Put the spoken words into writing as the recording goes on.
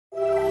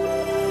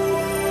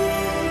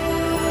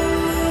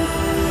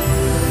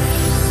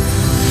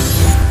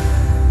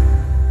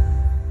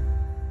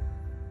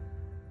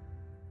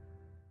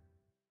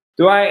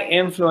Do I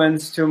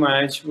influence too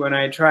much when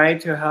I try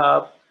to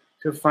help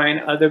to find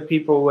other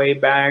people way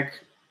back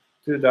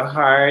to the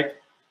heart?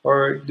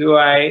 Or do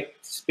I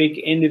speak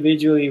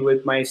individually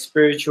with my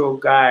spiritual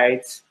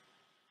guides?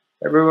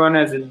 Everyone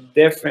has a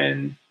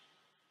different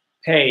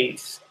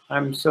pace.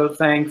 I'm so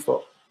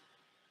thankful.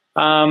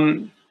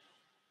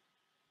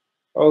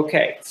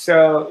 Okay,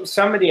 so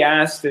somebody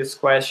asked this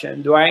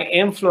question. Do I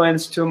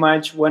influence too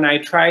much when I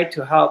try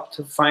to help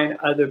to find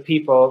other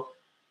people,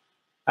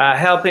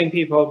 helping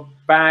people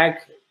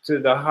back to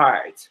the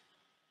heart?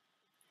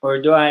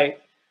 Or do I?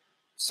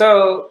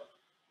 So,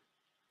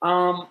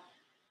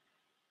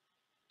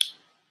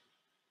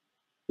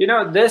 you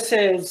know, this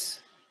is,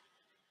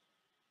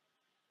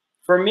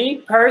 for me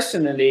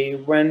personally,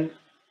 when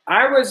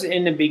I was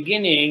in the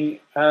beginning,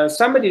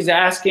 somebody's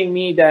asking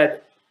me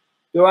that,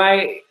 do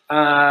I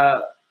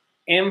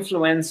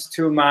influence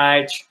too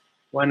much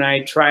when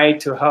I try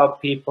to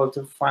help people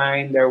to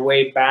find their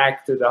way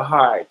back to the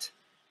heart?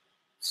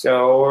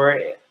 So, or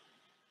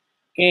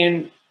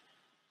in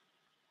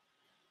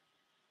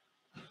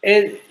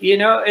it, you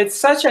know, it's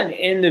such an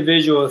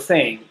individual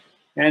thing,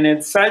 and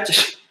it's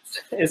such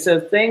it's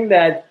a thing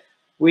that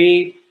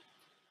we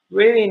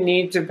really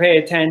need to pay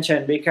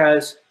attention,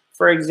 because,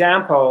 for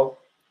example,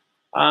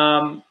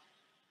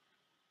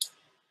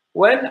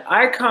 when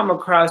I come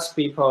across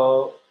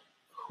people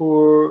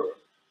who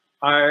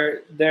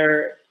are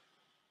there,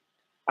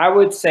 I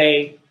would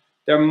say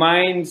their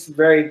minds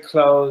very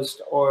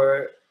closed,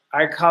 or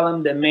I call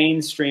them the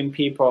mainstream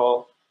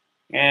people,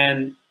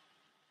 and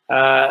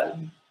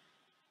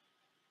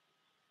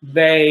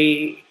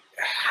they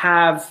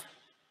have,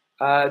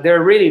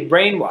 they're really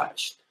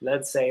brainwashed,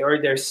 let's say,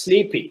 or they're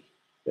sleepy.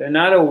 They're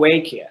not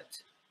awake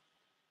yet.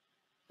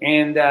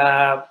 And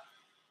there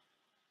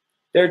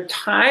are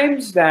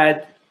times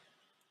that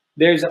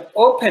there's an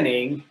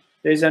opening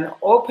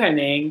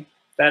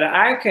that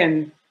I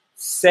can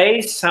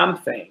say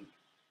something,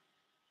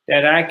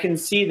 that I can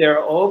see they're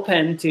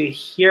open to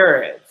hear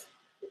it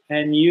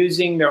and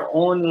using their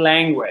own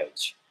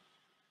language.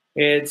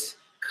 It's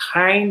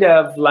kind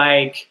of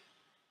like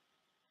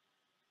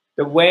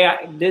the way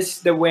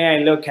the way I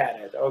look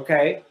at it,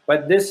 okay?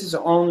 But this is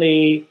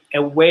only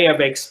a way of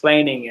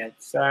explaining it.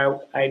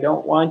 So I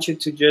don't want you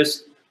to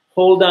just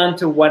hold on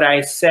to what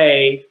I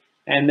say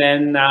and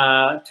then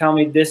tell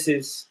me this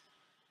is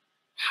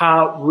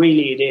how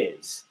really it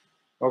is,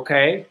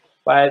 okay?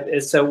 But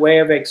it's a way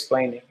of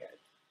explaining it.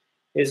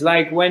 It's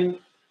like when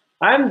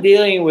I'm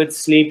dealing with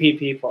sleepy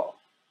people,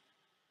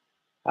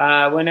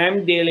 when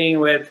I'm dealing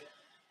with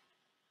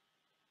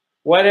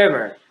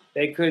whatever,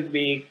 they could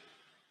be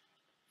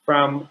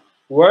from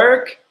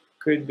work,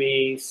 could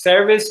be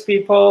service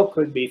people,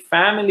 could be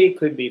family,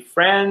 could be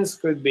friends,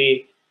 could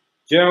be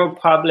general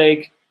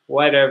public,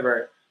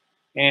 whatever.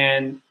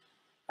 And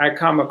I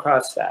come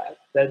across that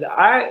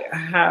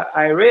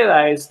I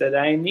realize that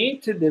I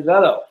need to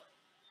develop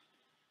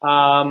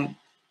an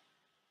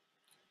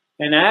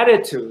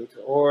attitude,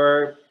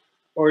 or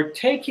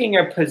taking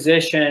a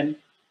position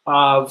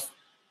of,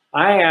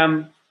 I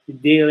am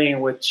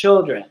dealing with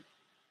children,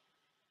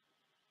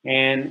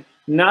 and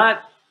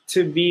not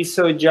to be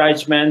so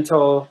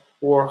judgmental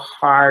or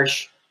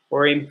harsh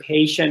or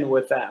impatient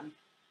with them.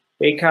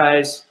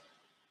 Because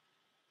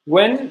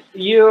when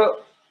you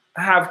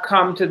have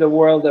come to the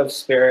world of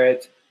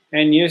spirit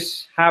and you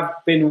have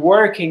been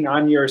working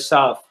on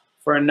yourself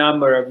for a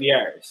number of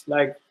years,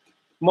 like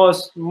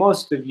most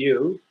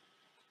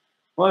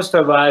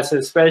of us,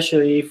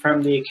 especially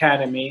from the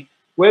academy,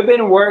 we've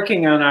been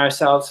working on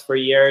ourselves for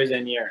years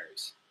and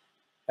years,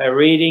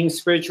 reading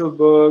spiritual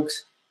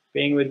books,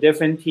 being with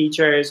different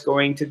teachers,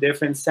 going to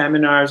different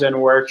seminars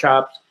and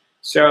workshops.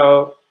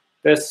 So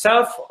the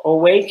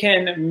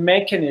self-awaken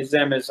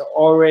mechanism is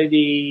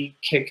already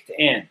kicked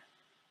in.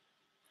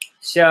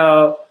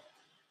 So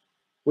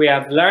we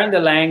have learned the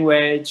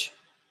language,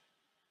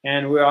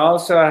 and we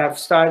also have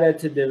started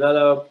to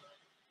develop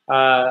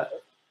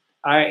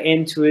our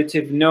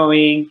intuitive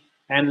knowing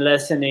and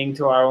listening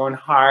to our own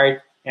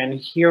heart and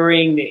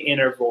hearing the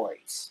inner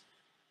voice.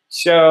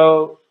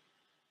 So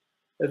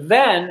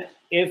then,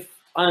 if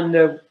on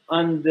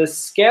the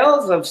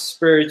scales of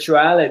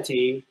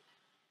spirituality,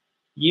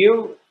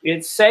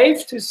 it's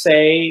safe to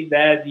say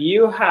that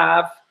you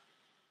have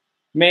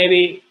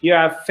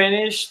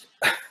finished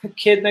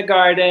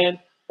kindergarten,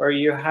 or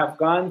you have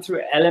gone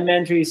through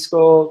elementary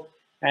school,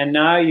 and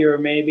now you're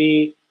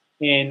maybe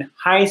in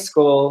high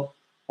school,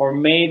 or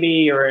maybe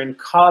you're in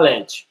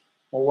college,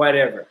 or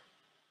whatever.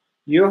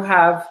 You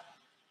have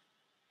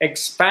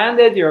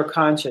expanded your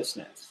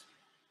consciousness.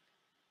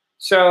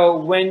 So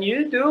when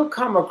you do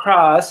come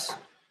across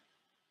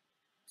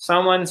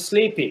someone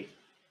sleepy,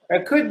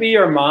 it could be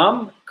your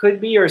mom, could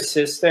be your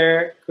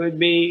sister, could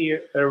be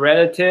a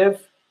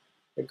relative,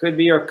 it could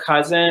be your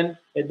cousin,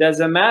 it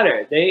doesn't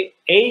matter. They,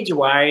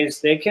 age-wise,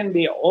 they can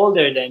be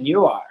older than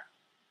you are.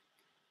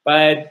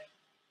 But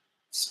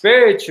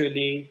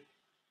spiritually,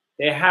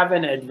 they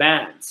haven't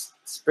advanced.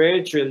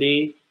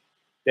 Spiritually,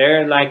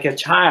 they're like a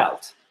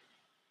child.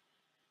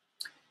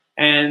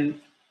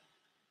 And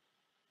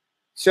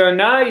So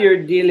now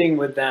you're dealing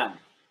with them,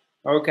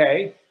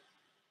 okay?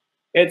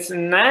 It's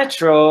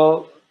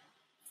natural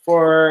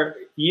for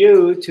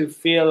you to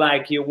feel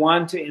like you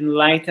want to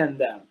enlighten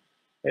them.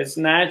 It's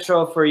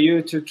natural for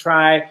you to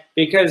try,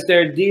 because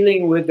they're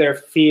dealing with their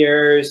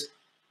fears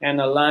and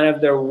a lot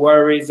of their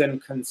worries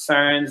and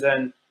concerns,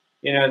 and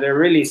you know, they're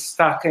really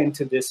stuck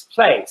into this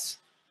place.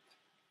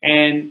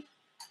 And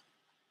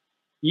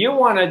you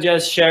want to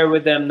just share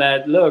with them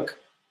that, look,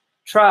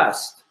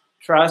 trust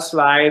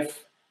life.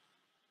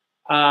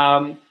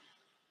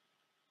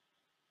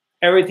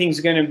 Everything's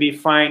going to be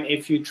fine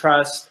if you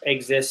trust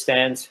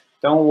existence.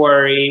 Don't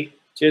worry.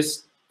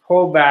 Just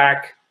pull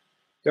back.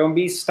 Don't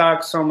be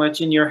stuck so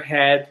much in your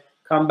head.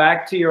 Come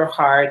back to your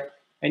heart.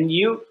 And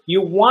you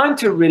want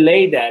to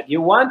relay that. You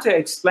want to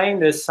explain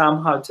this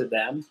somehow to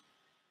them.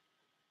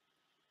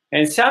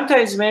 And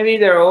sometimes maybe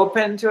they're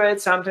open to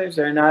it. Sometimes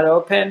they're not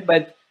open.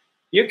 But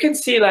you can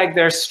see like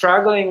they're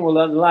struggling with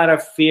a lot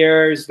of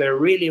fears. They're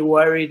really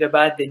worried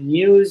about the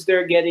news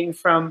they're getting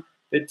from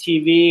the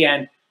TV,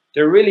 and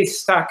they're really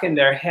stuck in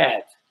their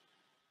head.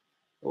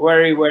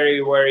 Worry,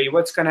 worry, worry.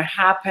 What's going to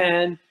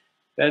happen?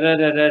 Da, da,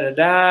 da, da, da,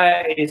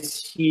 da.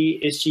 Is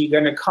she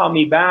going to call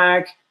me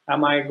back?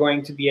 Am I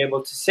going to be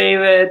able to save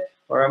it?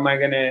 Or am I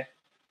going to,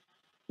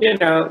 you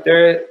know,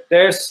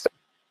 they're stuck.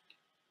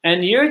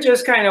 And you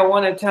just kind of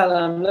want to tell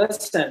them,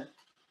 listen,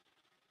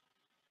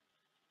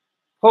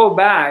 pull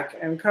back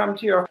and come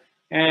to your,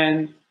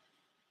 and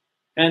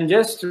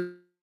just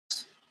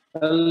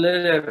a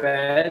little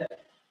bit,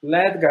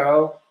 let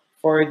go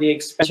for the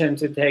expansion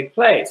to take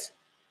place.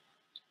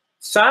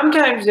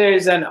 Sometimes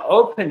there's an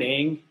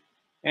opening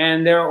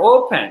and they're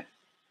open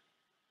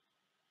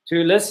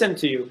to listen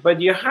to you,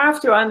 but you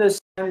have to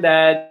understand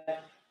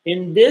that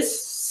in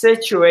this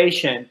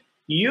situation,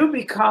 you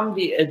become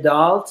the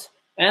adult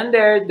and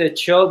they're the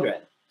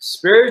children.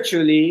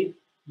 Spiritually,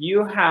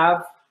 you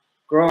have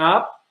grown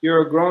up,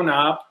 you're grown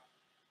up,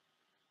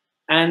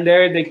 and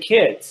they're the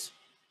kids.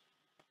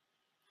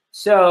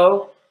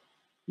 So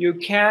you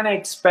can't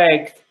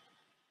expect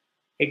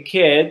a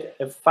kid,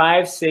 a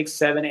 5, 6,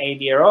 7,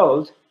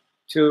 8-year-old,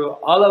 to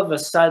all of a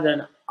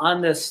sudden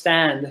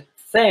understand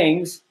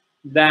things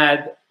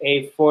that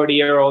a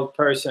 40-year-old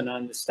person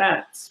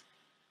understands.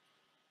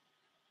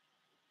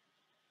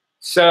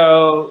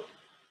 So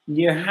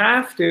you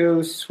have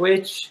to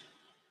switch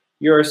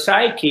your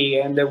psyche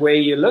and the way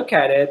you look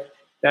at it,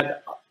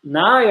 that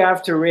now you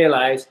have to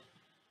realize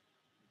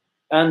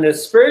on the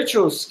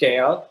spiritual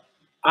scale,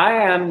 I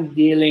am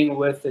dealing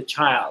with a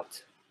child.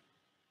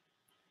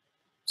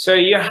 So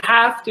you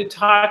have to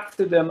talk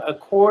to them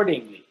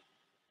accordingly.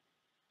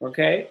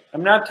 Okay?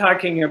 I'm not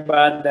talking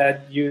about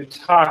that you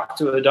talk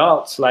to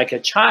adults like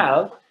a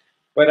child.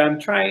 What I'm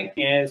trying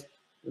is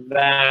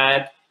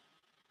that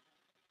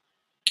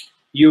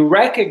you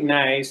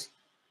recognize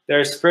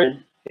their spirit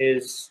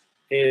is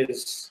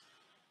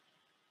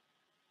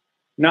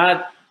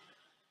not,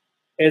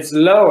 it's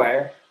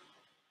lower,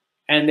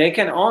 and they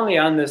can only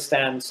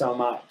understand so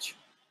much.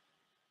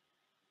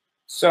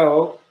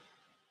 So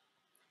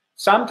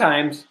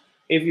sometimes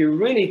if you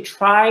really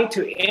try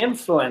to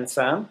influence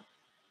them,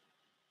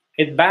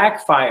 it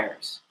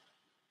backfires.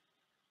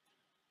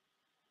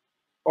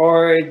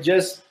 Or it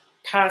just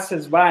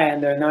passes by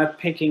and they're not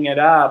picking it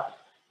up,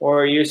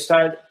 or you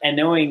start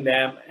annoying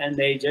them and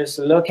they just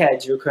look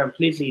at you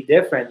completely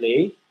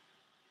differently.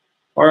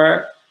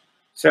 Or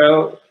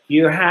so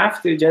you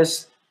have to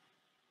just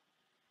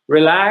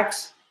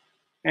relax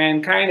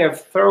and kind of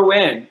throw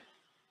in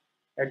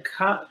a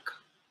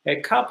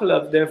couple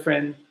of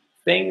different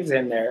things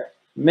in there,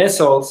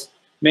 missiles.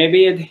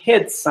 Maybe it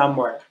hits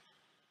somewhere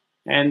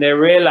and they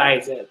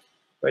realize it,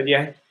 but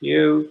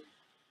you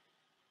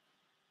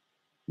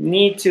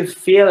need to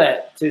feel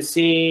it to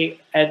see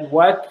at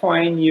what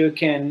point you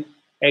can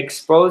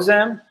expose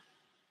them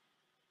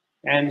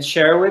and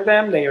share with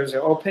them there's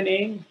an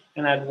opening,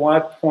 and at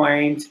what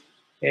point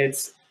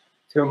it's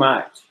too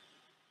much.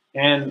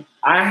 And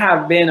I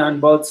have been on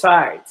both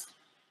sides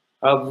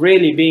of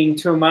really being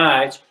too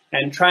much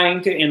and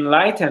trying to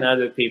enlighten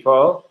other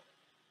people,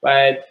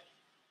 but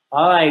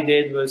all I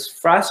did was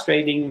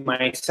frustrating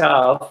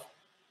myself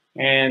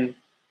and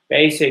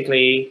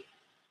basically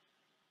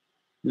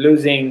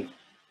losing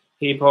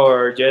people,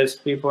 or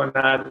just people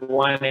not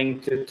wanting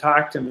to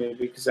talk to me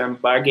because I'm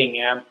bugging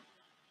them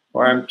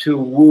or I'm too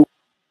woo,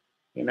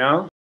 you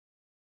know?